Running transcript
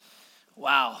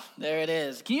Wow, there it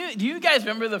is. Do you guys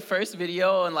remember the first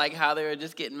video and like how they were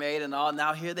just getting made and all?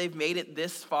 Now here they've made it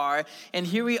this far. And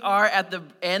here we are at the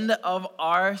end of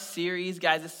our series.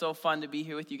 Guys, it's so fun to be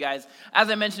here with you guys. As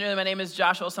I mentioned earlier, my name is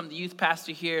Josh Olson. I'm the youth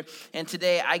pastor here. And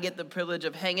today I get the privilege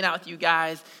of hanging out with you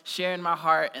guys, sharing my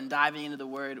heart and diving into the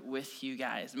word with you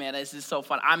guys. Man, this is so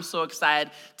fun. I'm so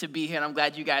excited to be here and I'm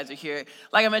glad you guys are here.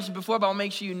 Like I mentioned before, but I'll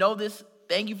make sure you know this.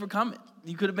 Thank you for coming.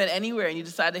 You could have been anywhere and you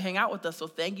decided to hang out with us. So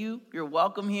thank you. You're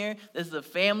welcome here. This is a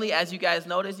family. As you guys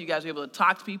noticed, you guys were able to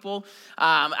talk to people.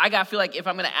 I feel like if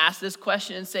I'm going to ask this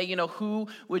question and say, who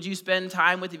would you spend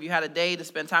time with if you had a day to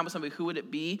spend time with somebody, who would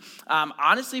it be?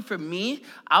 Honestly, for me,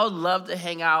 I would love to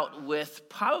hang out with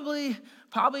probably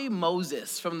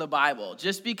Moses from the Bible,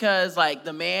 just because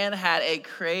the man had a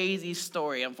crazy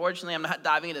story. Unfortunately, I'm not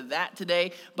diving into that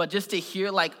today, but just to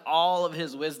hear all of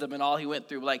his wisdom and all he went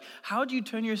through, how did you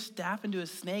turn your staff into a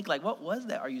snake? What was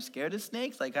that? Are you scared of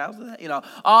snakes? How's that?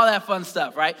 All that fun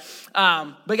stuff, right?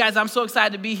 But guys, I'm so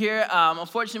excited to be here.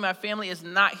 Unfortunately, my family is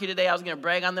not here today. I was going to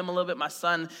brag on them a little bit. My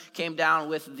son came down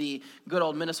with the good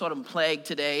old Minnesota plague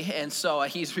today, and so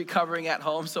he's recovering at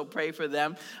home, so pray for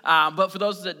them. But for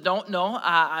those that don't know,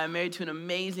 I'm married to an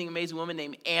amazing, amazing woman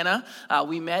named Anna.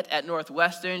 We met at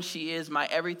Northwestern. She is my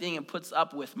everything and puts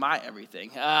up with my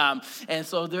everything. And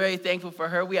so very thankful for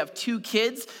her. We have 2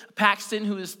 kids, Paxton,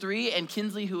 who is 3, and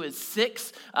Kinsley, who is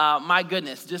 6. My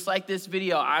goodness, just like this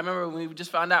video, I remember when we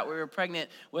just found out we were pregnant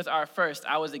with our first,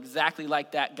 I was exactly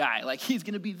like that guy. He's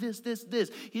going to be this.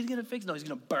 He's going to fix, no, he's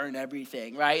going to burn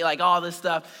everything, right? All this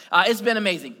stuff. It's been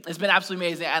amazing. It's been absolutely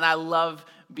amazing, and I love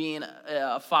being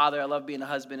a father. I love being a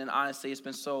husband, and honestly, it's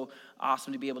been so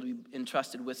awesome to be able to be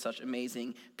entrusted with such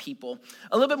amazing people.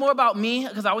 A little bit more about me,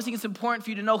 because I always think it's important for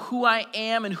you to know who I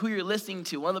am and who you're listening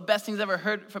to. One of the best things I ever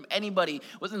heard from anybody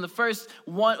was in the first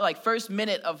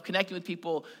minute of connecting with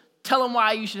people. Tell them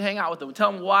why you should hang out with them.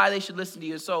 Tell them why they should listen to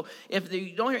you. So if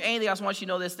you don't hear anything else, I want you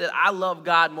to know this, that I love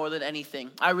God more than anything.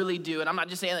 I really do. And I'm not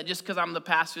just saying that just because I'm the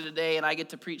pastor today and I get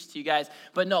to preach to you guys.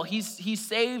 But no, he's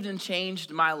saved and changed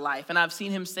my life. And I've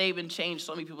seen him save and change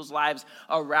so many people's lives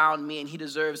around me. And he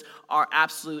deserves our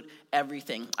absolute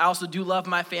everything. I also do love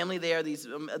my family. They are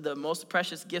the most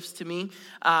precious gifts to me.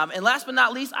 And last but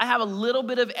not least, I have a little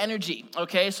bit of energy,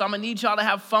 okay? So I'm going to need y'all to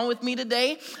have fun with me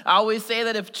today. I always say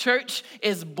that if church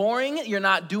is boring, you're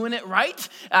not doing it right.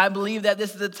 I believe that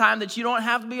this is a time that you don't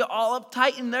have to be all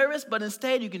uptight and nervous, but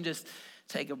instead you can just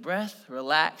take a breath,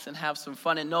 relax, and have some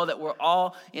fun, and know that we're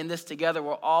all in this together.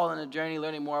 We're all in a journey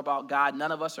learning more about God.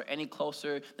 None of us are any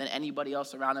closer than anybody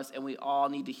else around us, and we all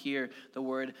need to hear the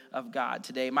word of God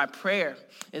today. My prayer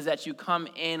is that you come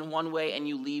in one way and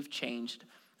you leave changed,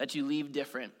 that you leave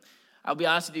different. I'll be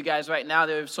honest with you guys right now,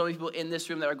 there are so many people in this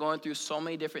room that are going through so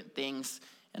many different things,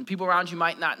 and people around you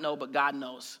might not know, but God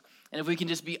knows. And if we can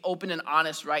just be open and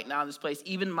honest right now in this place,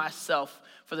 even myself,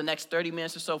 for the next 30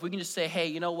 minutes or so, if we can just say, hey,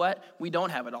 you know what? We don't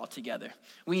have it all together.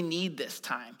 We need this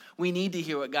time. We need to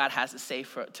hear what God has to say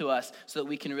to us so that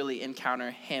we can really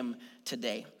encounter him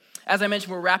today. As I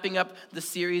mentioned, we're wrapping up the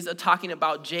series of talking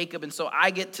about Jacob, and so I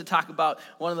get to talk about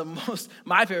one of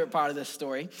my favorite part of this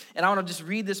story, and I want to just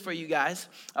read this for you guys.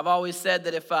 I've always said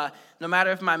that if no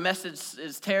matter if my message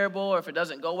is terrible or if it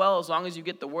doesn't go well, as long as you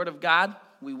get the word of God,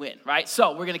 we win, right?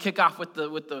 So we're going to kick off with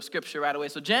the scripture right away.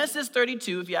 So Genesis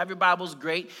 32, if you have your Bibles,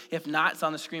 great. If not, it's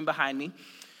on the screen behind me.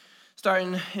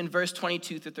 Starting in verse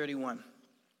 22 through 31. It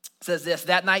says this: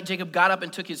 that night Jacob got up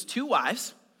and took his 2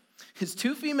 wives, his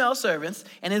 2 female servants,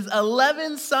 and his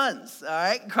 11 sons, all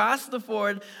right, crossed the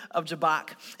ford of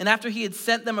Jabbok. And after he had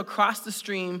sent them across the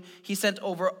stream, he sent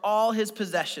over all his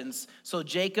possessions. So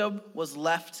Jacob was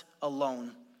left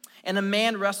alone. And a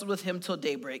man wrestled with him till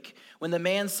daybreak. When the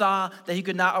man saw that he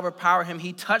could not overpower him,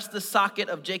 he touched the socket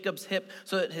of Jacob's hip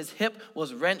so that his hip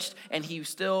was wrenched, and he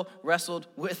still wrestled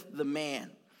with the man.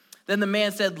 Then the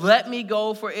man said, let me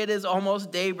go, for it is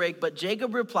almost daybreak. But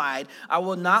Jacob replied, I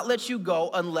will not let you go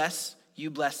unless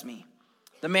you bless me.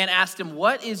 The man asked him,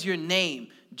 what is your name?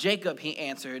 Jacob, he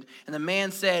answered. And the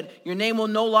man said, your name will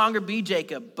no longer be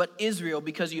Jacob, but Israel,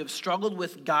 because you have struggled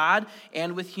with God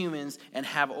and with humans and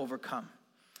have overcome.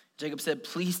 Jacob said,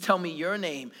 please tell me your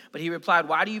name. But he replied,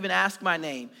 why do you even ask my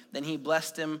name? Then he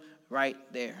blessed him right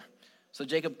there. So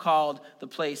Jacob called the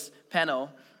place Peniel,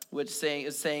 which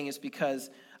is because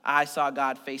I saw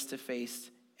God face to face,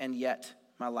 and yet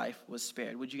my life was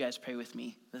spared. Would you guys pray with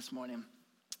me this morning?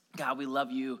 God, we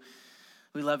love you.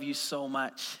 We love you so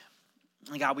much.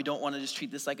 And God, we don't want to just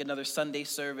treat this like another Sunday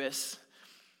service,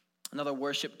 another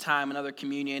worship time, another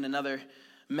communion, another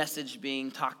message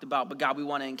being talked about. But God, we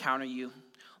want to encounter you.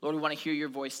 Lord, we want to hear your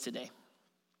voice today.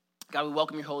 God, we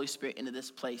welcome your Holy Spirit into this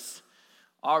place.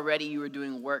 Already you are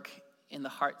doing work in the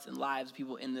hearts and lives of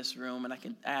people in this room, and I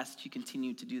can ask that you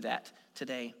continue to do that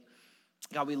today.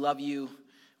 God, we love you.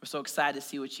 We're so excited to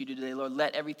see what you do today. Lord,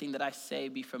 let everything that I say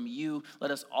be from you. Let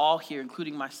us all hear,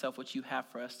 including myself, what you have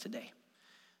for us today.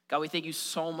 God, we thank you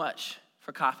so much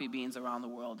for coffee beans around the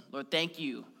world. Lord, thank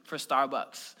you for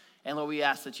Starbucks. And Lord, we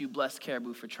ask that you bless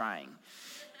Caribou for trying.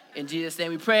 In Jesus'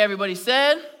 name we pray. Everybody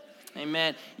said,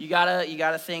 amen. You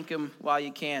gotta thank him while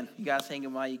you can. You gotta thank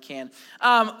him while you can.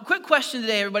 Quick question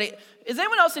today, everybody. Is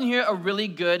anyone else in here a really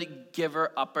good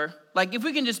giver-upper? Like, if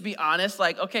we can just be honest,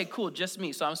 like, okay, cool, just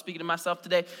me. So I'm speaking to myself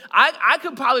today. I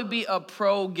could probably be a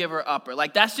pro giver-upper.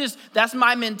 Like, that's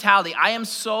my mentality. I am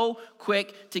so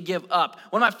quick to give up.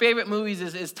 One of my favorite movies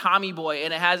is Tommy Boy,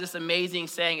 and it has this amazing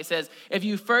saying. It says, if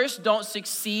you first don't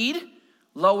succeed,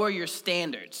 lower your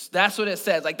standards. That's what it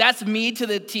says. Like, that's me to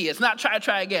the T. It's not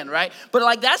try again, right? But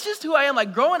like, that's just who I am.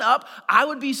 Like, growing up, I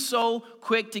would be so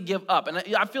quick to give up. And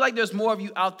I feel like there's more of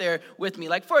you out there with me.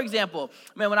 Like, for example,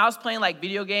 man, when I was playing like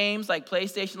video games, like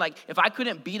PlayStation, like if I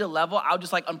couldn't beat a level, I would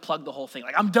just like unplug the whole thing.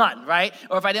 Like, I'm done, right?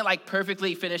 Or if I didn't like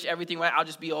perfectly finish everything right, I'll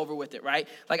just be over with it, right?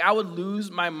 Like, I would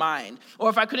lose my mind. Or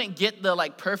if I couldn't get the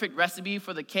like perfect recipe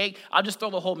for the cake, I'll just throw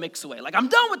the whole mix away. Like, I'm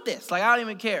done with this. Like, I don't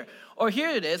even care. Or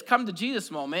here it is, come to Jesus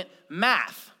moment,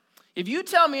 math. If you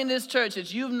tell me in this church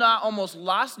that you've not almost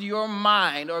lost your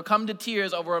mind or come to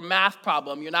tears over a math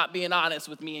problem, you're not being honest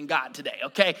with me and God today,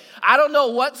 okay? I don't know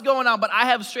what's going on, but I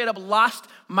have straight up lost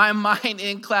my mind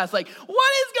in class. Like,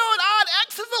 what is going on?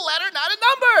 X is a letter, not a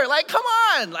number. Like, come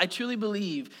on. I truly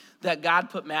believe that God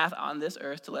put math on this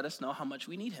earth to let us know how much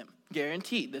we need him.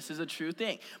 Guaranteed. This is a true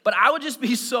thing. But I would just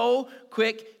be so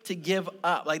quick to give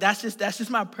up. Like, that's just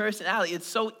my personality. It's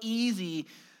so easy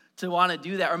to want to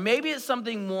do that. Or maybe it's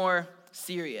something more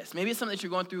serious. Maybe it's something that you're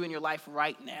going through in your life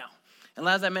right now. And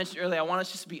as I mentioned earlier, I want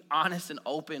us just to be honest and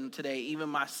open today, even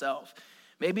myself.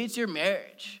 Maybe it's your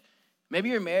marriage. Maybe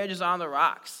your marriage is on the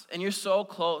rocks and you're so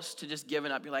close to just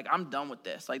giving up. You're like, I'm done with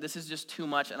this. Like, this is just too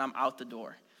much and I'm out the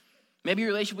door. Maybe your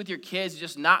relationship with your kids is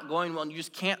just not going well and you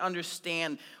just can't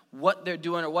understand what they're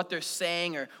doing or what they're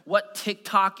saying or what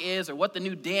TikTok is or what the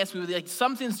new dance move is. Like,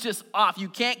 something's just off. You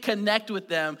can't connect with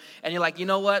them and you're like, you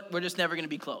know what? We're just never going to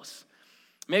be close.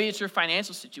 Maybe it's your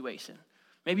financial situation.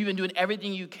 Maybe you've been doing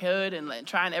everything you could and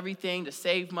trying everything to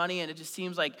save money and it just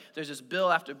seems like there's just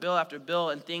bill after bill after bill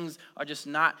and things are just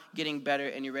not getting better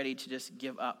and you're ready to just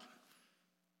give up.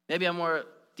 Maybe on a more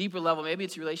deeper level, maybe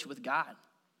it's your relationship with God.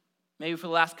 Maybe for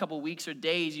the last couple of weeks or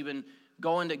days, you've been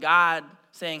going to God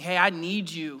saying, hey, I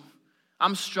need you.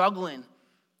 I'm struggling.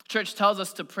 Church tells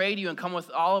us to pray to you and come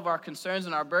with all of our concerns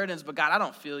and our burdens, but God, I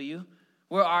don't feel you.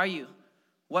 Where are you?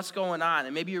 What's going on?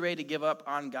 And maybe you're ready to give up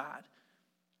on God.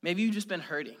 Maybe you've just been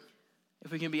hurting,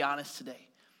 if we can be honest today.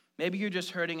 Maybe you're just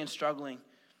hurting and struggling,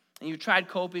 and you've tried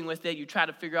coping with it. You tried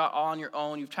to figure out all on your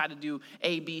own. You've tried to do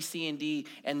A, B, C, and D,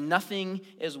 and nothing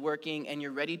is working, and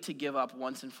you're ready to give up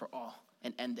once and for all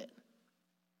and end it.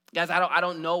 Guys, I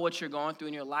don't know what you're going through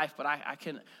in your life, but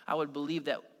I would believe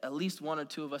that at least one or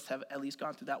two of us have at least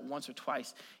gone through that once or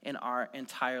twice in our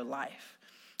entire life.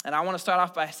 And I want to start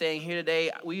off by saying here today,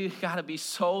 we got to be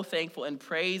so thankful and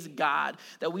praise God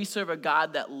that we serve a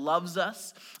God that loves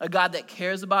us, a God that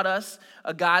cares about us,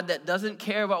 a God that doesn't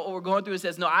care about what we're going through and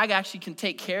says, no, I actually can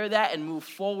take care of that and move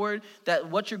forward, that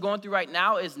what you're going through right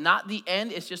now is not the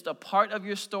end. It's just a part of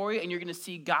your story, and you're going to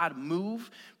see God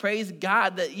move. Praise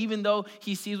God that even though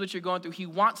he sees what you're going through, he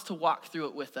wants to walk through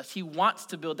it with us. He wants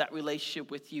to build that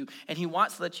relationship with you, and he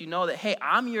wants to let you know that, hey,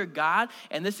 I'm your God,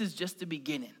 and this is just the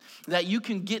beginning, that you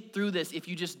can get through this if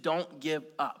you just don't give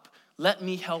up. Let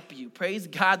me help you. Praise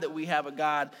God that we have a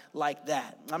God like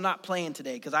that. I'm not playing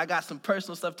today because I got some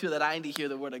personal stuff too that I need to hear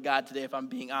the word of God today if I'm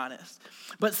being honest.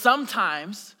 But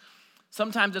sometimes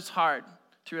it's hard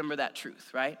to remember that truth,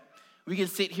 right? We can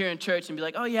sit here in church and be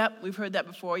like, oh yeah, we've heard that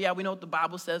before. Yeah, we know what the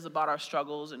Bible says about our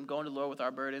struggles and going to the Lord with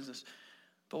our burdens.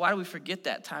 But why do we forget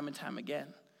that time and time again?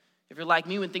 If you're like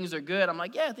me, when things are good, I'm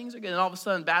like, yeah, things are good. And all of a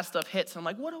sudden bad stuff hits. And I'm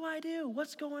like, what do I do?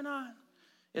 What's going on?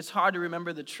 It's hard to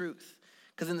remember the truth.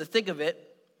 Because in the thick of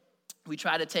it, we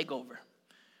try to take over.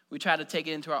 We try to take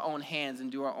it into our own hands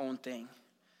and do our own thing.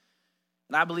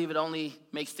 And I believe it only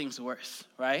makes things worse,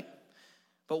 right?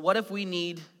 But what if we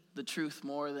need the truth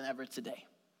more than ever today?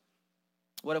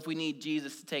 What if we need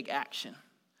Jesus to take action?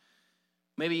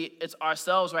 Maybe it's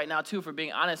ourselves right now too, if we're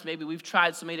being honest. Maybe we've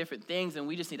tried so many different things and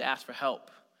we just need to ask for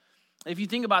help. If you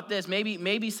think about this,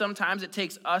 maybe sometimes it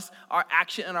takes us, our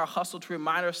action and our hustle to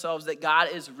remind ourselves that God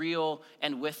is real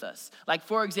and with us. Like,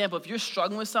 for example, if you're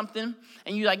struggling with something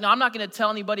and you're like, no, I'm not going to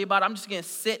tell anybody about it. I'm just going to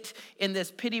sit in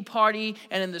this pity party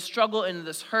and in this struggle and in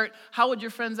this hurt. How would your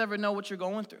friends ever know what you're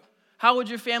going through? How would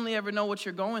your family ever know what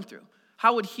you're going through?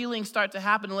 How would healing start to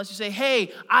happen unless you say,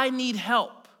 hey, I need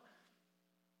help?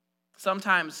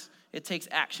 Sometimes it takes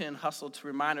action and hustle to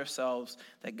remind ourselves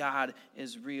that God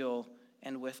is real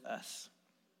and with us.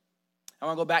 I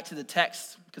want to go back to the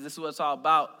text because this is what it's all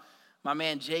about. My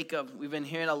man Jacob, we've been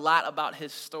hearing a lot about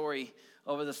his story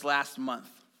over this last month.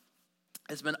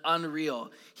 It's been unreal.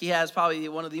 He has probably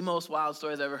one of the most wild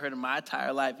stories I've ever heard in my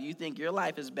entire life. If you think your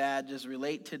life is bad, just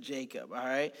relate to Jacob, all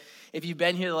right? If you've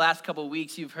been here the last couple of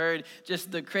weeks, you've heard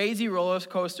just the crazy roller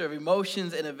coaster of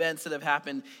emotions and events that have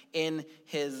happened in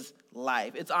his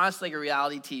life. It's honestly like a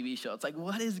reality TV show. It's like,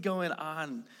 what is going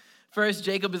on? First,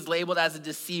 Jacob is labeled as a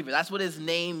deceiver. That's what his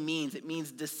name means. It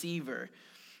means deceiver.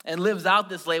 And lives out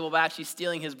this label by actually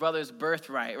stealing his brother's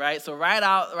birthright, right? So right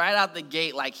out the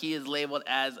gate, like he is labeled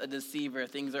as a deceiver.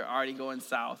 Things are already going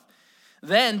south.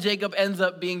 Then Jacob ends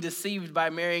up being deceived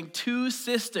by marrying two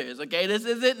sisters, okay? This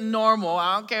isn't normal.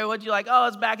 I don't care what you like, oh,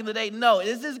 it's back in the day. No,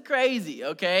 this is crazy,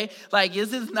 okay? Like,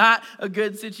 this is not a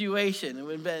good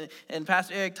situation. And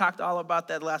Pastor Eric talked all about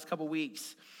that the last couple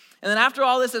weeks. And then after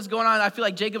all this is going on, I feel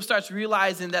like Jacob starts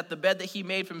realizing that the bed that he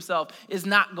made for himself is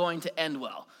not going to end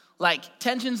well. Like,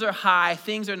 tensions are high,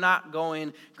 things are not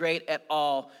going great at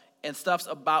all, and stuff's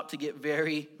about to get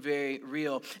very, very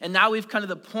real. And now we've come to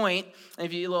the point, and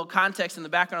if you get a little context in the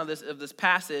background of this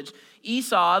passage,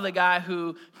 Esau, the guy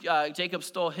who Jacob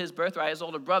stole his birthright, his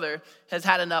older brother, has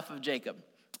had enough of Jacob.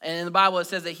 And in the Bible, it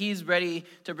says that he's ready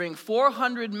to bring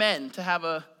 400 men to have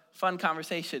a fun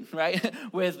conversation, right,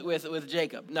 with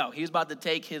Jacob. No, he's about to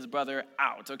take his brother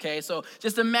out, okay? So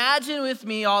just imagine with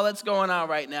me all that's going on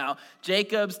right now.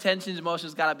 Jacob's tensions,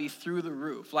 emotions got to be through the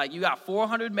roof. Like, you got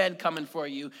 400 men coming for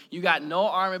you. You got no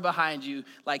army behind you.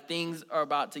 Like, things are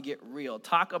about to get real.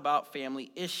 Talk about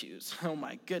family issues. Oh,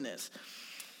 my goodness.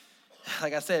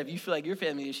 Like I said, if you feel like your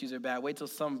family issues are bad, wait till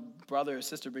some brother or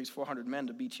sister brings 400 men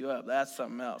to beat you up. That's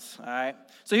something else, all right?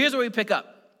 So here's where we pick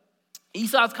up.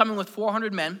 Esau's coming with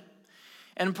 400 men.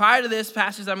 And prior to this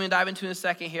passage I'm going to dive into in a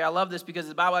second here, I love this because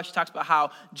the Bible actually talks about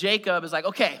how Jacob is like,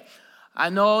 okay, I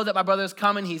know that my brother is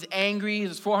coming. He's angry.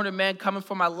 There's 400 men coming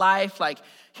for my life. Like,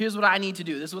 here's what I need to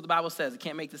do. This is what the Bible says. I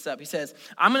can't make this up. He says,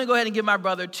 I'm going to go ahead and give my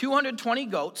brother 220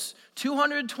 goats,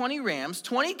 220 rams,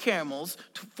 20 camels,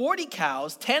 40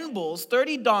 cows, 10 bulls,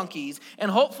 30 donkeys, and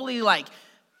hopefully, like,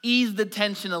 ease the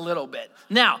tension a little bit.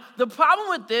 Now, the problem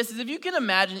with this is if you can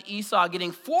imagine Esau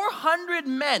getting 400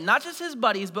 men, not just his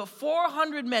buddies, but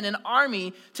 400 men, an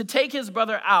army to take his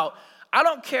brother out, I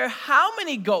don't care how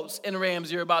many goats and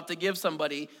rams you're about to give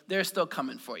somebody, they're still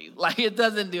coming for you. Like, it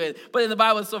doesn't do it. But in the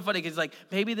Bible, it's so funny because, like,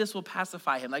 maybe this will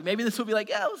pacify him. Like, maybe this will be like,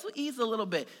 yeah, this will ease a little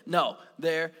bit. No,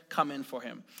 they're coming for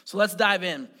him. So let's dive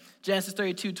in. Genesis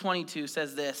 32:22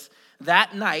 says this,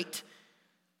 that night,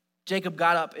 Jacob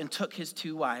got up and took his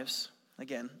two wives,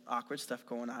 again, awkward stuff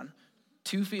going on,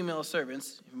 2 female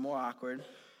servants, even more awkward,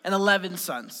 and 11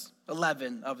 sons,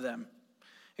 11 of them,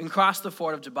 and crossed the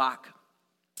ford of Jabbok.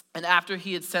 And after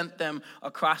he had sent them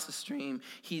across the stream,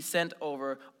 he sent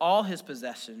over all his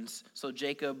possessions, so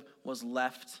Jacob was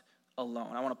left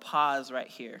alone. I want to pause right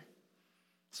here.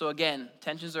 So again,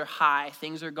 tensions are high,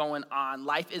 things are going on,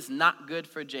 life is not good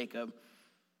for Jacob.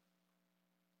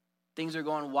 Things are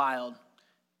going wild.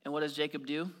 And what does Jacob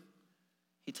do?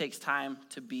 He takes time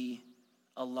to be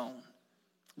alone.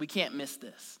 We can't miss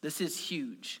this. This is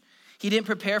huge. He didn't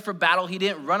prepare for battle. He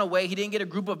didn't run away. He didn't get a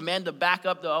group of men to back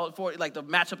up the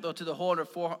match up to the whole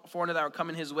 400 that were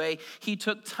coming his way. He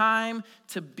took time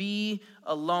to be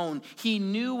alone. He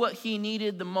knew what he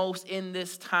needed the most in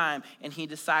this time, and he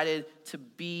decided to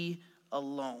be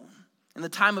alone. In the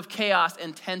time of chaos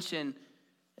and tension,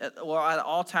 at an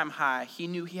all-time high, he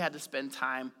knew he had to spend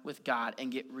time with God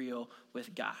and get real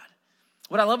with God.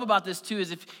 What I love about this, too,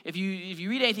 is if you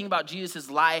read anything about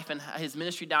Jesus' life and his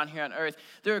ministry down here on earth,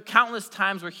 there are countless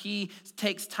times where he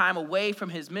takes time away from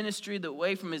his ministry,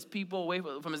 away from his people, away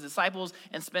from his disciples,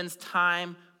 and spends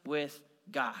time with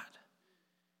God.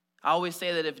 I always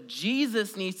say that if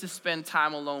Jesus needs to spend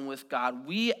time alone with God,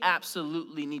 we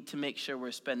absolutely need to make sure we're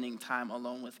spending time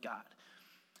alone with God.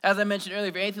 As I mentioned earlier,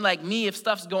 if you're anything like me, if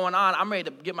stuff's going on, I'm ready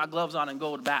to get my gloves on and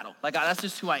go to battle. Like, that's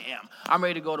just who I am. I'm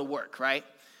ready to go to work, right?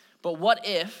 But what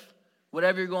if,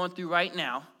 whatever you're going through right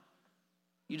now,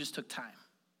 you just took time?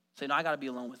 Say, no, I got to be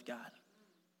alone with God.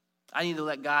 I need to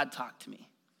let God talk to me.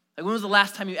 Like, when was the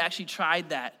last time you actually tried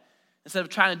that? Instead of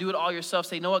trying to do it all yourself,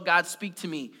 say, you know what, God, speak to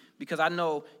me because I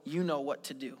know you know what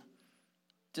to do.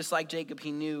 Just like Jacob,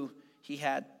 he knew he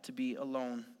had to be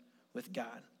alone with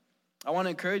God. I want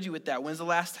to encourage you with that. When's the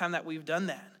last time that we've done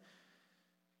that?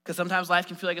 Because sometimes life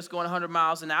can feel like it's going 100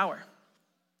 miles an hour.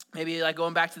 Maybe like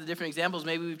going back to the different examples,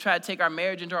 maybe we've tried to take our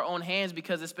marriage into our own hands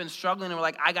because it's been struggling and we're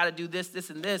like, I got to do this, this,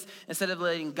 and this, instead of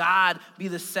letting God be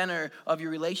the center of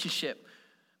your relationship.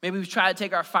 Maybe we've tried to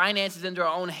take our finances into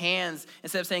our own hands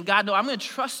instead of saying, God, no, I'm going to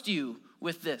trust you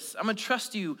with this. I'm going to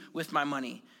trust you with my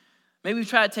money. Maybe we've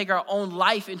tried to take our own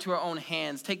life into our own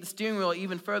hands, take the steering wheel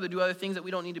even further, do other things that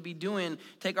we don't need to be doing,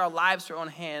 take our lives to our own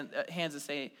hands and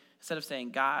say, instead of saying,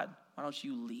 God, why don't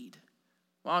you lead?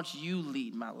 Why don't you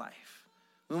lead my life?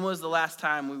 When was the last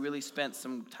time we really spent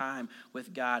some time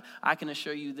with God? I can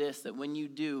assure you this, that when you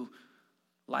do,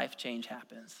 life change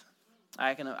happens.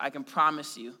 I can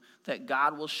promise you that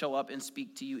God will show up and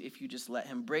speak to you if you just let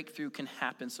him. Breakthrough can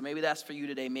happen. So maybe that's for you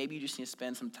today. Maybe you just need to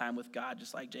spend some time with God,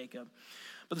 just like Jacob.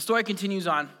 But the story continues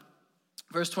on.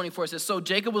 Verse 24 says, so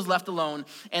Jacob was left alone,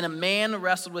 and a man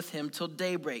wrestled with him till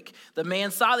daybreak. The man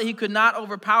saw that he could not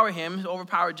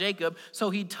overpower Jacob, so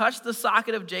he touched the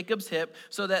socket of Jacob's hip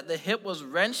so that the hip was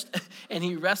wrenched, and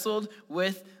he wrestled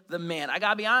with the man. I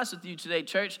gotta be honest with you today,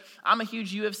 church. I'm a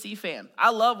huge UFC fan. I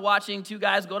love watching two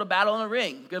guys go to battle in a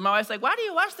ring. Because my wife's like, why do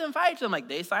you watch them fight? I'm like,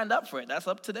 they signed up for it. That's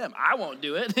up to them. I won't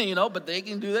do it, but they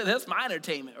can do that. That's my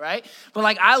entertainment, right? But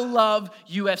like, I love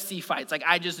UFC fights. Like,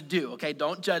 I just do, okay?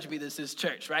 Don't judge me. This is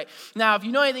church, right? Now, if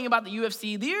you know anything about the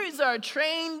UFC, these are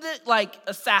trained like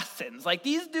assassins. Like,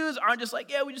 these dudes aren't just like,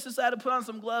 yeah, we just decided to put on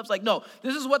some gloves. Like, no,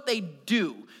 this is what they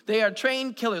do. They are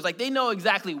trained killers. Like, they know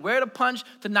exactly where to punch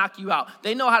to knock you out.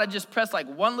 They know how to just press like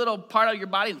one little part of your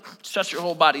body and shut your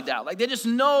whole body down. Like, they just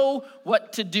know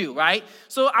what to do, right?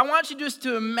 So I want you just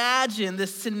to imagine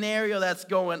this scenario that's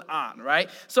going on, right?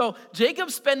 So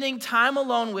Jacob's spending time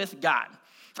alone with God.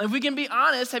 And if we can be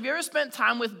honest, have you ever spent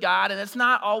time with God and it's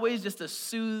not always just a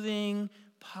soothing,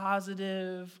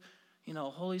 positive,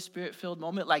 Holy Spirit-filled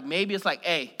moment? Like, maybe it's like,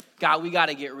 hey, God, we got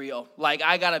to get real. Like,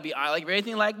 I got to be, like, if you're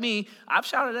anything like me, I've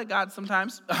shouted at God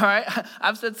sometimes, all right?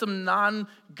 I've said some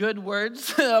non-good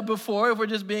words before, if we're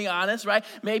just being honest, right?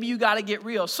 Maybe you got to get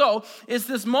real. So it's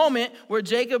this moment where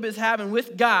Jacob is having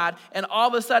with God, and all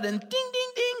of a sudden, ding,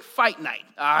 ding, ding, fight night,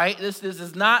 all right? This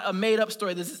is not a made-up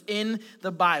story. This is in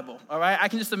the Bible, all right? I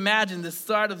can just imagine the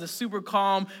start of the super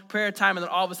calm prayer time, and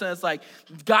then all of a sudden it's like,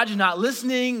 God, you're not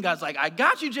listening. God's like, I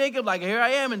got you, Jacob. Like, here I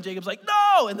am. And Jacob's like,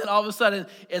 no. And then all of a sudden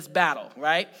it's battle,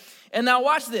 right? And now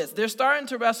watch this. They're starting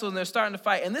to wrestle and they're starting to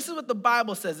fight. And this is what the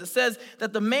Bible says. It says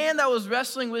that the man that was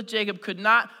wrestling with Jacob could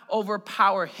not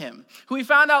overpower him. Who we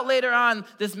found out later on,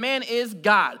 this man is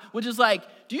God, which is like,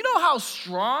 do you know how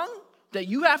strong that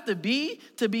you have to be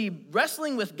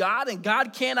wrestling with God and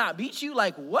God cannot beat you?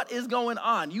 Like, what is going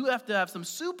on? You have to have some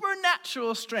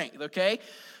supernatural strength, okay?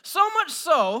 So much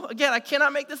so, again, I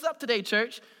cannot make this up today,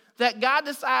 church, that God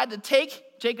decided to take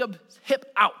Jacob's hip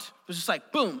out. It was just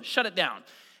like, boom, shut it down.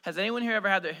 Has anyone here ever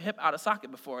had their hip out of socket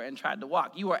before and tried to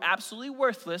walk? You are absolutely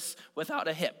worthless without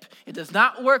a hip. It does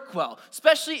not work well,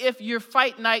 especially if you're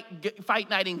fight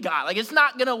nighting God. Like, it's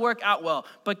not going to work out well.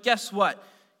 But guess what?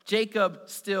 Jacob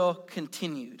still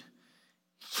continued.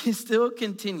 He still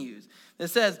continues. It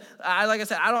says, like I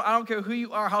said, I don't care who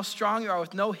you are, how strong you are,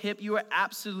 with no hip, you are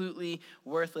absolutely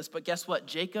worthless. But guess what?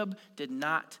 Jacob did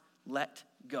not let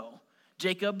go.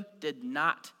 Jacob did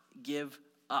not give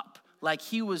up. Like,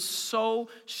 he was so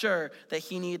sure that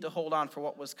he needed to hold on for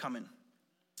what was coming.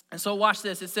 And so watch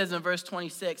this. It says in verse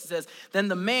 26, it says, then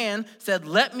the man said,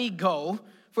 let me go,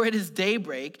 for it is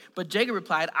daybreak. But Jacob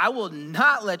replied, I will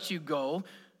not let you go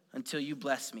until you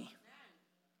bless me.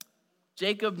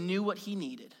 Jacob knew what he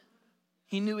needed.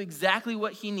 He knew exactly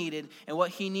what he needed and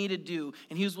what he needed to do,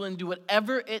 and he was willing to do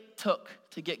whatever it took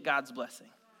to get God's blessing.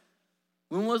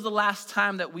 When was the last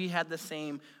time that we had the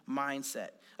same mindset?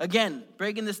 Again,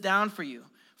 breaking this down for you.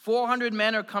 400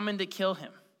 men are coming to kill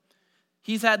him.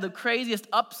 He's had the craziest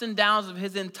ups and downs of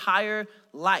his entire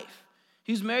life.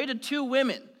 He's married to 2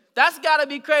 women. That's got to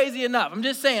be crazy enough. I'm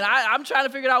just saying, I'm trying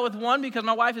to figure it out with one because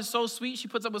my wife is so sweet. She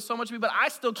puts up with so much of me, but I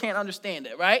still can't understand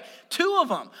it, right? 2 of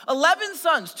them, 11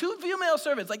 sons, 2 female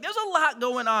servants. Like, there's a lot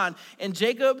going on. And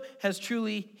Jacob has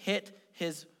truly hit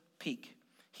his peak.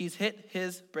 He's hit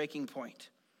his breaking point.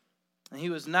 And he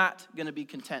was not going to be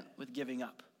content with giving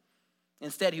up.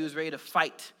 Instead, he was ready to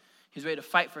fight. He was ready to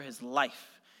fight for his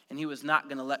life. And he was not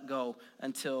going to let go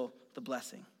until the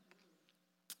blessing.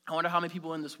 I wonder how many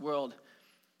people in this world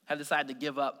have decided to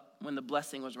give up when the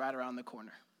blessing was right around the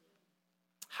corner.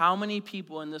 How many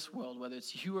people in this world, whether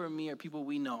it's you or me or people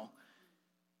we know,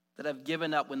 that have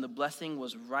given up when the blessing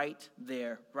was right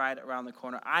there, right around the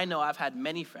corner? I know I've had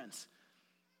many friends.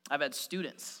 I've had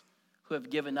students who have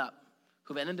given up,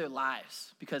 who've ended their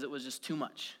lives because it was just too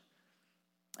much.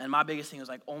 And my biggest thing was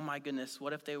like, oh my goodness,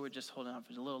 what if they were just holding on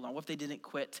for a little longer? What if they didn't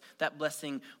quit? That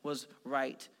blessing was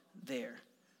right there.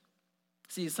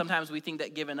 See, sometimes we think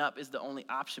that giving up is the only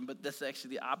option, but that's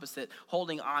actually the opposite.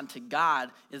 Holding on to God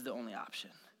is the only option.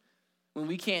 When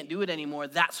we can't do it anymore,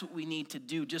 that's what we need to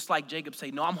do. Just like Jacob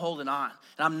said, no, I'm holding on,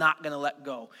 and I'm not going to let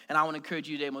go. And I want to encourage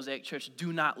you today, Mosaic Church,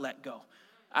 do not let go.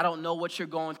 I don't know what you're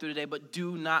going through today, but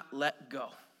do not let go.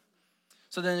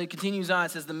 So then it continues on.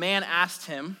 It says, the man asked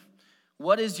him,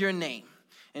 what is your name?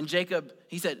 And Jacob,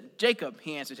 he said, Jacob,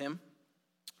 he answered him.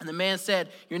 And the man said,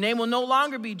 your name will no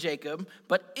longer be Jacob,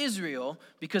 but Israel,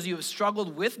 because you have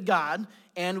struggled with God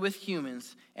and with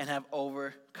humans and have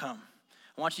overcome.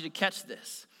 I want you to catch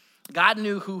this. God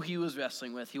knew who he was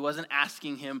wrestling with. He wasn't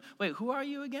asking him, wait, who are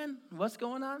you again? What's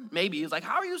going on? Maybe he was like,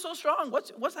 how are you so strong?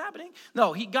 What's happening?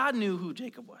 No, God knew who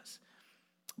Jacob was.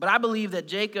 But I believe that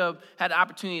Jacob had the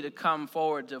opportunity to come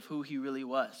forward of who he really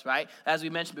was, right? As we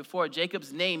mentioned before,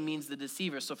 Jacob's name means the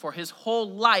deceiver. So for his whole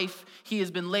life, he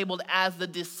has been labeled as the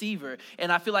deceiver.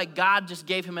 And I feel like God just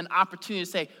gave him an opportunity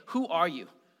to say, who are you?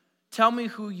 Tell me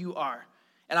who you are.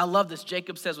 And I love this.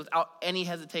 Jacob says without any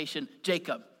hesitation,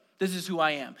 Jacob, this is who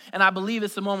I am. And I believe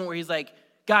it's the moment where he's like,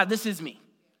 God, this is me.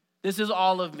 This is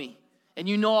all of me. And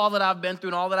you know all that I've been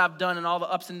through and all that I've done and all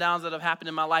the ups and downs that have happened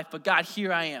in my life. But God,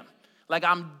 here I am. Like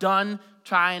I'm done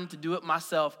trying to do it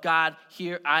myself. God,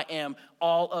 here I am,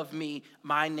 all of me.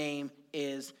 My name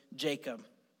is Jacob.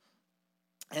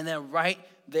 And then right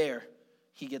there,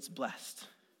 he gets blessed.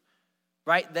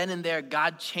 Right then and there,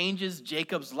 God changes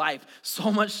Jacob's life,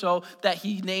 so much so that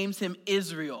he names him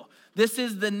Israel. This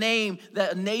is the name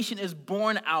that a nation is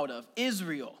born out of,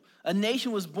 Israel. A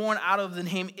nation was born out of the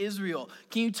name Israel.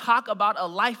 Can you talk about a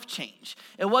life change?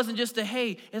 It wasn't just a,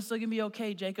 hey, it's going to be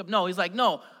okay, Jacob. No, he's like,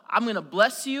 no, I'm going to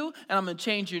bless you, and I'm going to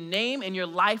change your name, and your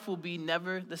life will be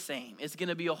never the same. It's going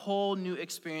to be a whole new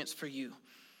experience for you.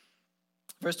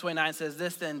 Verse 29 says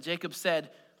this, then Jacob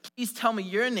said, please tell me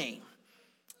your name.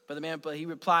 But he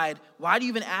replied, why do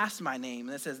you even ask my name?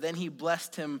 And it says, then he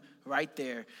blessed him right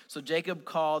there. So Jacob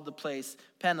called the place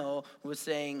Peniel, who was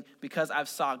saying, because I've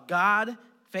saw God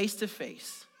face to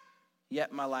face,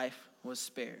 yet my life was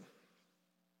spared.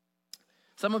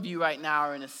 Some of you right now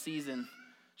are in a season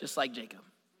just like Jacob.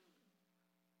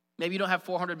 Maybe you don't have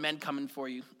 400 men coming for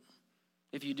you.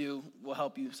 If you do, we'll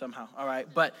help you somehow, all right?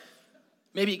 But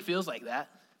maybe it feels like that.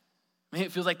 Maybe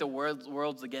it feels like the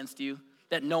world's against you,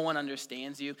 that no one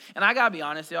understands you. And I gotta be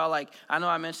honest, y'all, like, I know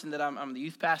I mentioned that I'm the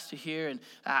youth pastor here, and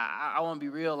I want to be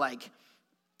real, like,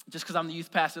 just because I'm the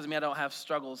youth pastor doesn't mean I don't have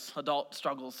struggles, adult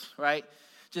struggles, right?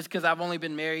 Just because I've only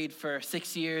been married for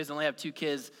 6 years and only have 2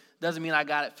 kids doesn't mean I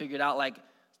got it figured out. Like,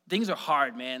 things are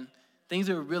hard, man. Things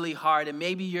are really hard, and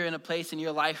maybe you're in a place in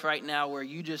your life right now where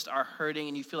you just are hurting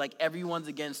and you feel like everyone's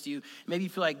against you. Maybe you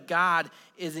feel like God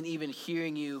isn't even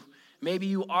hearing you. Maybe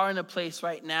you are in a place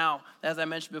right now, as I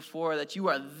mentioned before, that you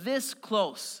are this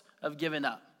close of giving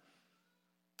up.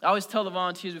 I always tell the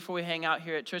volunteers before we hang out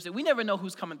here at church that we never know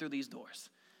who's coming through these doors.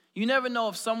 You never know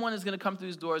if someone is going to come through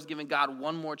these doors giving God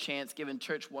one more chance, giving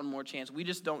church one more chance. We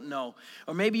just don't know.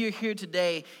 Or maybe you're here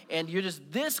today and you're just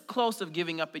this close of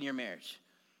giving up in your marriage.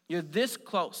 You're this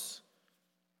close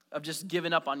of just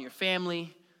giving up on your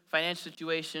family, financial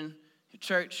situation, your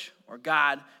church, or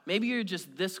God. Maybe you're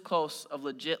just this close of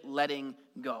legit letting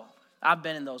go. I've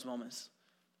been in those moments.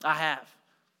 I have.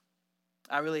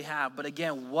 I really have. But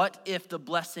again, what if the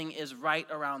blessing is right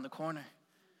around the corner?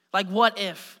 Like, what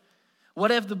if?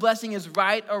 What if the blessing is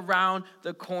right around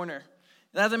the corner?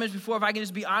 And as I mentioned before, if I can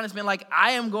just be honest, man, like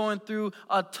I am going through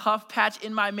a tough patch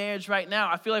in my marriage right now.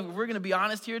 I feel like if we're going to be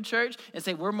honest here at church and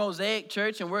say we're Mosaic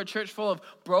Church and we're a church full of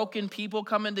broken people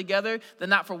coming together, then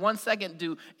not for 1 second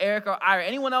do Eric or I or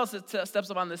anyone else that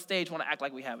steps up on this stage want to act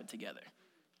like we have it together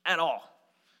at all.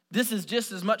 This is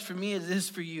just as much for me as it is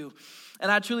for you.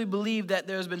 And I truly believe that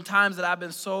there's been times that I've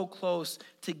been so close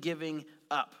to giving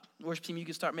up. Worship team, you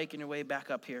can start making your way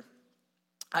back up here.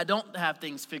 I don't have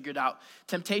things figured out.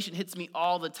 Temptation hits me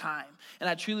all the time. And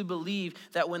I truly believe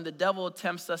that when the devil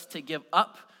attempts us to give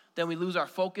up, then we lose our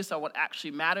focus on what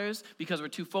actually matters because we're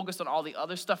too focused on all the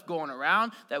other stuff going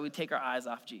around that we take our eyes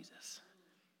off Jesus.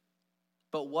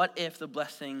 But what if the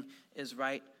blessing is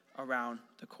right around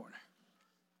the corner?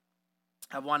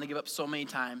 I've wanted to give up so many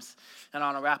times. And I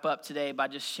want to wrap up today by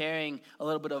just sharing a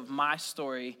little bit of my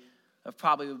story of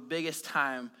probably the biggest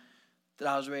time that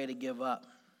I was ready to give up.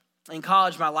 In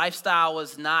college, my lifestyle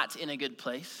was not in a good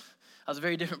place. I was a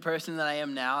very different person than I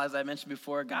am now. As I mentioned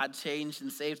before, God changed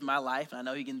and saved my life, and I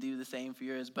know he can do the same for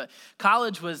yours. But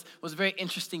college was a very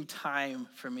interesting time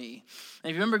for me. And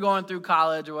if you remember going through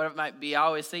college or whatever it might be, I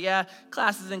always say, yeah,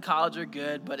 classes in college are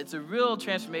good, but it's a real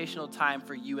transformational time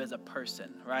for you as a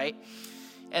person, right?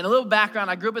 And a little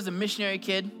background, I grew up as a missionary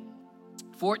kid.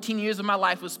 14 years of my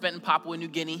life was spent in Papua New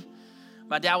Guinea.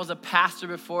 My dad was a pastor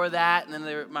before that, and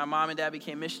then my mom and dad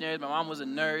became missionaries. My mom was a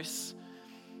nurse.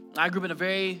 I grew up in a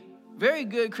very, very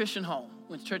good Christian home.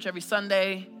 Went to church every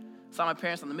Sunday. Saw my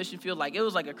parents on the mission field. Like, it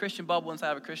was like a Christian bubble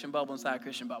inside of a Christian bubble inside a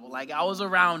Christian bubble. Like, I was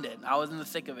around it. I was in the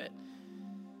thick of it.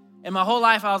 And my whole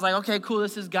life, I was like, okay, cool,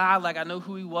 this is God. Like, I know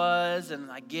who he was,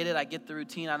 and I get it. I get the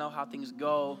routine. I know how things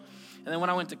go. And then when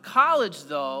I went to college,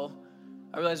 though,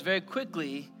 I realized very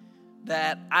quickly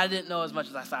that I didn't know as much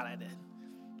as I thought I did.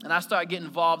 And I started getting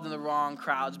involved in the wrong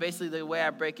crowds. Basically, the way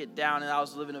I break it down, and I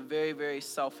was living a very, very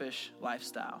selfish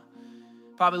lifestyle.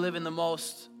 Probably living the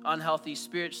most unhealthy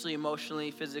spiritually, emotionally,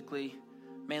 physically,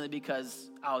 mainly because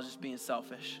I was just being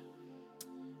selfish.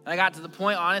 And I got to the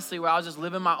point, honestly, where I was just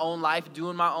living my own life,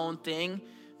 doing my own thing,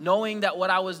 knowing that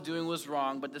what I was doing was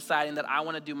wrong, but deciding that I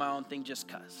want to do my own thing just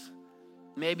because.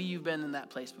 Maybe you've been in that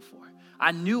place before.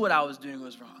 I knew what I was doing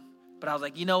was wrong, but I was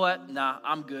like, you know what? Nah,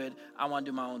 I'm good. I want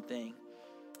to do my own thing.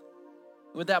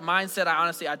 With that mindset,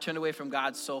 I turned away from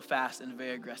God so fast and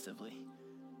very aggressively.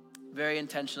 Very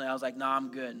intentionally, I was like, nah, I'm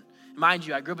good. Mind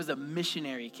you, I grew up as a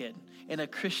missionary kid in a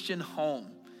Christian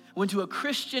home. Went to a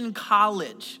Christian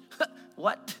college.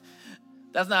 What?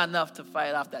 That's not enough to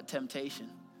fight off that temptation.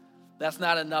 That's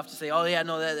not enough to say, oh yeah,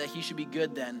 no, that he should be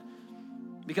good then.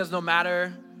 Because no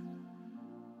matter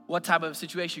what type of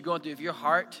situation you're going through, if your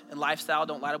heart and lifestyle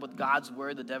don't line up with God's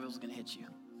word, the devil's going to hit you.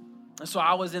 And so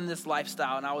I was in this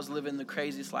lifestyle, and I was living the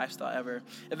craziest lifestyle ever.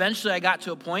 Eventually, I got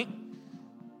to a point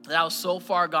that I was so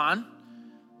far gone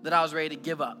that I was ready to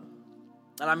give up.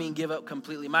 And I mean give up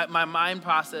completely. My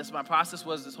process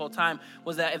was this whole time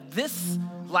was that if this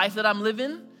life that I'm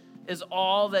living is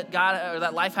all that God or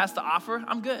that life has to offer,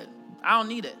 I'm good. I don't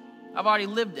need it. I've already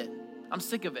lived it. I'm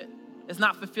sick of it. It's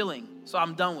not fulfilling, so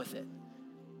I'm done with it.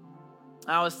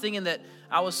 And I was thinking that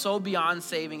I was so beyond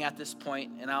saving at this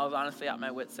point, and I was honestly at my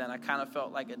wit's end. I kind of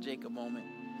felt like a Jacob moment.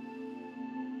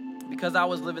 Because I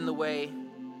was living the way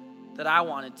that I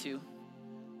wanted to,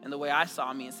 and the way I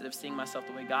saw me instead of seeing myself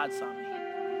the way God saw me.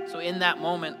 So in that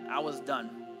moment, I was done.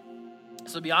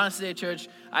 So to be honest today, church,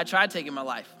 I tried taking my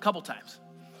life a couple times.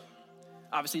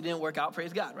 Obviously, it didn't work out,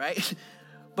 praise God, right?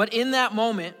 But in that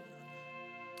moment,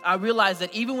 I realized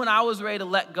that even when I was ready to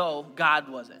let go, God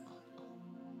wasn't.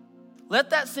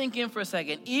 Let that sink in for a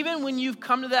second. Even when you've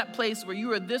come to that place where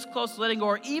you are this close to letting go,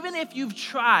 or even if you've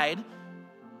tried,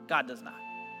 God does not.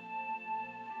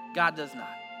 God does not.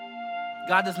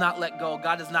 God does not let go.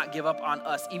 God does not give up on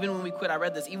us. Even when we quit, I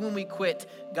read this, even when we quit,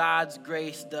 God's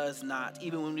grace does not.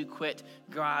 Even when we quit,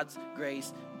 God's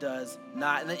grace does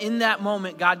not. And then in that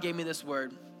moment, God gave me this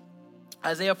word.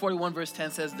 Isaiah 41 verse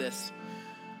 10 says this,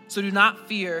 "So do not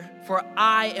fear, for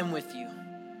I am with you.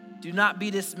 Do not be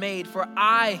dismayed, for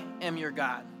I am your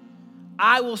God.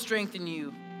 I will strengthen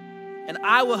you, and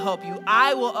I will help you.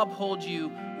 I will uphold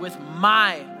you with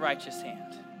my righteous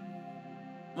hand."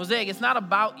 Mosaic, it's not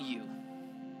about you.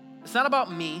 It's not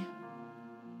about me.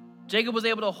 Jacob was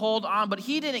able to hold on, but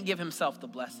he didn't give himself the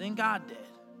blessing. God did.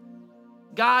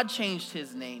 God changed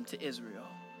his name to Israel,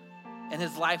 and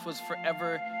his life was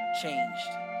forever changed.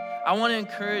 I want to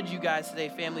encourage you guys today,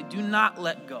 family, do not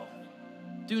let go.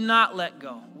 Do not let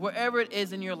go. Wherever it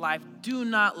is in your life, do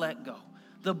not let go.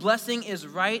 The blessing is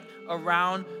right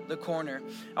around the corner.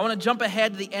 I want to jump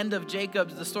ahead to the end of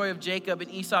the story of Jacob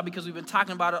and Esau, because we've been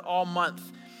talking about it all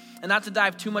month. And not to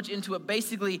dive too much into it,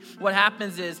 basically what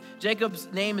happens is Jacob's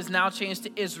name is now changed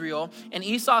to Israel, and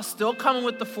Esau's still coming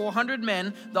with the 400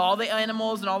 men. All the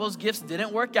animals and all those gifts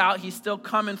didn't work out. He's still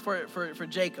coming for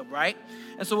Jacob, right?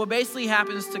 And so what basically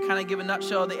happens, to kind of give a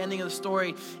nutshell of the ending of the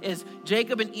story, is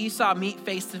Jacob and Esau meet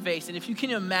face to face. And if you can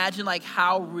imagine like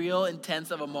how real intense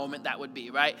of a moment that would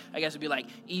be, right? I guess it'd be like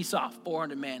Esau,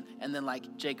 400 men, and then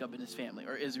like Jacob and his family,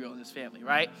 or Israel and his family,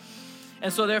 right?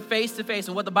 And so they're face to face.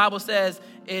 And what the Bible says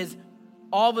is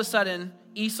all of a sudden,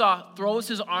 Esau throws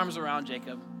his arms around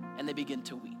Jacob and they begin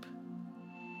to weep.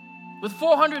 With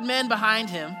 400 men behind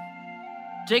him,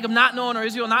 Jacob not knowing, or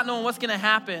Israel not knowing what's going to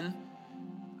happen,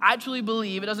 I truly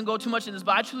believe, it doesn't go too much in this,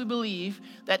 but I truly believe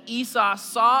that Esau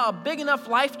saw a big enough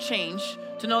life change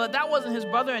to know that that wasn't his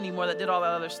brother anymore that did all that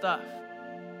other stuff.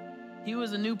 He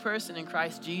was a new person in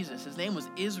Christ Jesus. His name was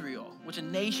Israel, which a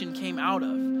nation came out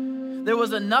of. There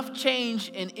was enough change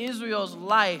in Israel's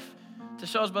life to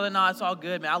show his brother, no, it's all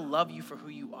good, man. I love you for who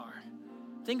you are.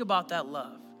 Think about that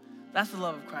love. That's the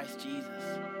love of Christ Jesus.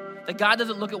 That God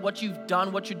doesn't look at what you've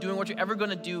done, what you're doing, what you're ever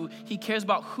going to do. He cares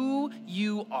about who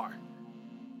you are.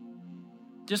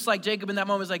 Just like Jacob in that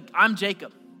moment is like, I'm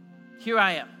Jacob. Here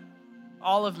I am.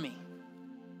 All of me.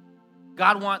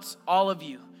 God wants all of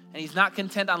you. And he's not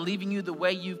content on leaving you the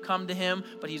way you've come to him,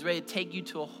 but he's ready to take you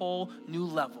to a whole new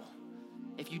level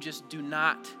if you just do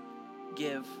not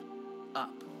give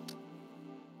up.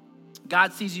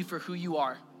 God sees you for who you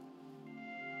are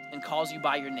and calls you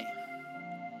by your name.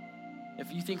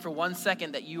 If you think for 1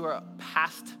 second that you are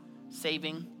past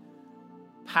saving,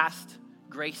 past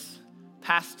grace,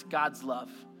 past God's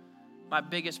love, my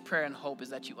biggest prayer and hope is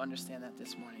that you understand that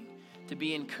this morning. To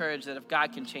be encouraged that if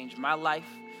God can change my life,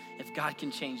 if God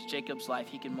can change Jacob's life,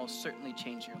 he can most certainly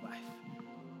change your life.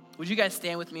 Would you guys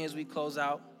stand with me as we close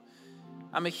out?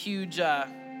 I'm a huge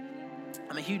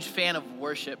fan of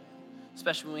worship,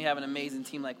 especially when we have an amazing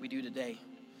team like we do today.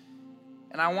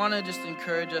 And I want to just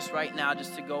encourage us right now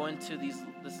just to go into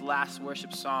this last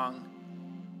worship song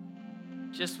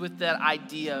just with that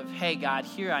idea of, hey, God,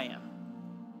 here I am.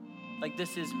 Like,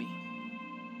 this is me.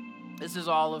 This is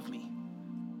all of me.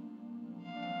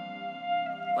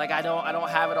 Like, I don't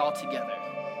have it all together.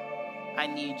 I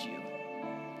need you.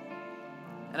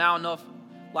 And I don't know if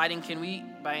lighting, can we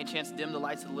by any chance dim the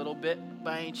lights a little bit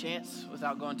by any chance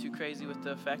without going too crazy with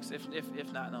the effects? If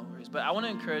not, no worries. But I want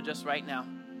to encourage us right now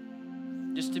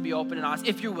just to be open and honest,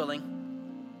 if you're willing,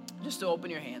 just to open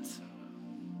your hands.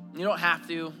 You don't have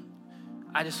to.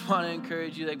 I just want to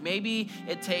encourage you, like maybe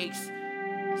it takes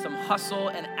some hustle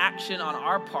and action on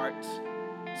our part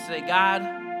to say, God,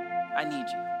 I need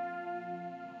you.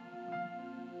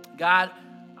 God,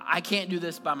 I can't do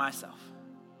this by myself.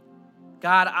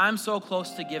 God, I'm so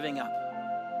close to giving up.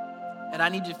 And I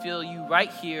need to feel you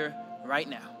right here, right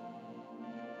now.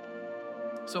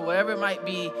 So whatever it might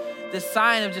be, this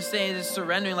sign of just saying, just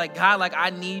surrendering, like, God, like, I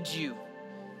need you.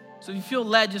 So if you feel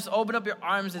led, just open up your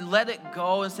arms and let it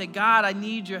go and say, God, I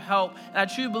need your help. And I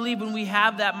truly believe when we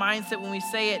have that mindset, when we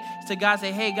say it to God,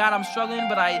 say, hey, God, I'm struggling,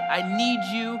 but I need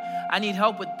you. I need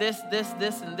help with this,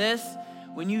 and this.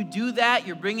 When you do that,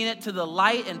 you're bringing it to the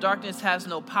light, and darkness has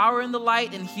no power in the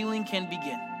light, and healing can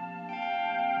begin.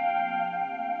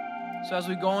 So as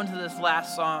we go into this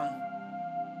last song,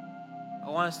 I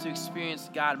want us to experience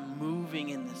God moving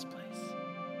in this place,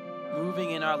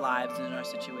 moving in our lives and in our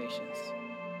situations.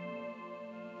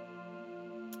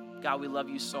 God, we love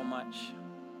you so much.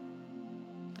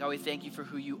 God, we thank you for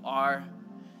who you are.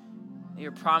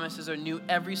 Your promises are new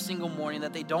every single morning,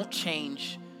 that they don't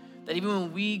change. That even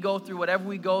when we go through whatever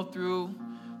we go through,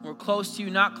 when we're close to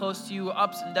you, not close to you,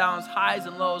 ups and downs, highs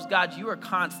and lows, God, you are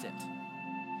constant.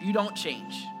 You don't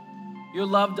change. Your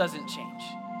love doesn't change.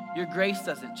 Your grace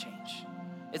doesn't change.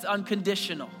 It's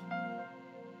unconditional.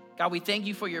 God, we thank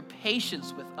you for your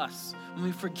patience with us when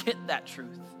we forget that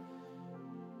truth.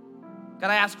 God,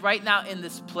 I ask right now in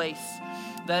this place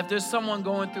that if there's someone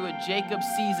going through a Jacob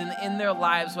season in their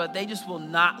lives, that they just will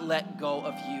not let go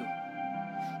of you.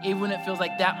 Even when it feels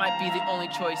like that might be the only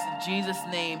choice. In Jesus'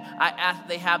 name, I ask that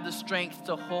they have the strength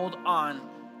to hold on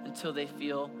until they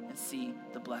feel and see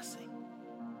the blessing.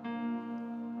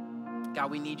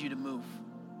 God, we need you to move.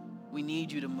 We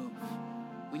need you to move.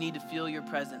 We need to feel your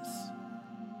presence.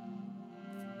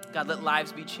 God, let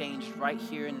lives be changed right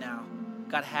here and now.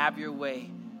 God, have your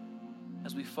way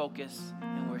as we focus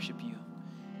and worship you.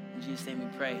 In Jesus' name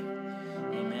we pray.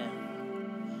 Amen.